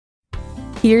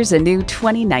Here's a new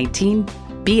 2019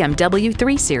 BMW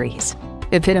 3 Series.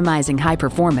 Epitomizing high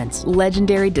performance,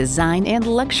 legendary design, and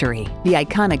luxury, the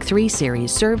iconic 3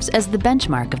 Series serves as the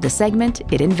benchmark of the segment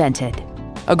it invented.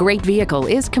 A great vehicle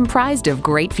is comprised of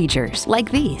great features like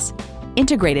these: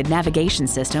 integrated navigation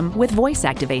system with voice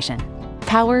activation,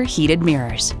 power heated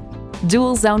mirrors,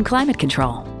 dual zone climate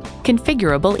control,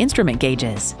 configurable instrument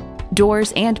gauges,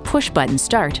 doors and push-button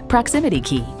start proximity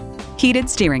key, heated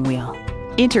steering wheel,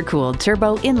 intercooled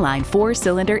turbo inline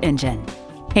 4-cylinder engine,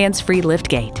 hands-free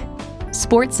liftgate,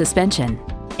 sport suspension,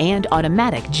 and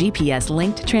automatic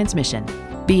GPS-linked transmission.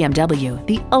 BMW,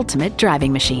 the ultimate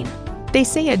driving machine. They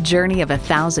say a journey of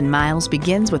 1,000 miles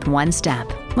begins with one step.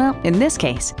 Well, in this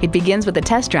case, it begins with a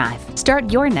test drive.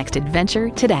 Start your next adventure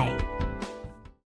today.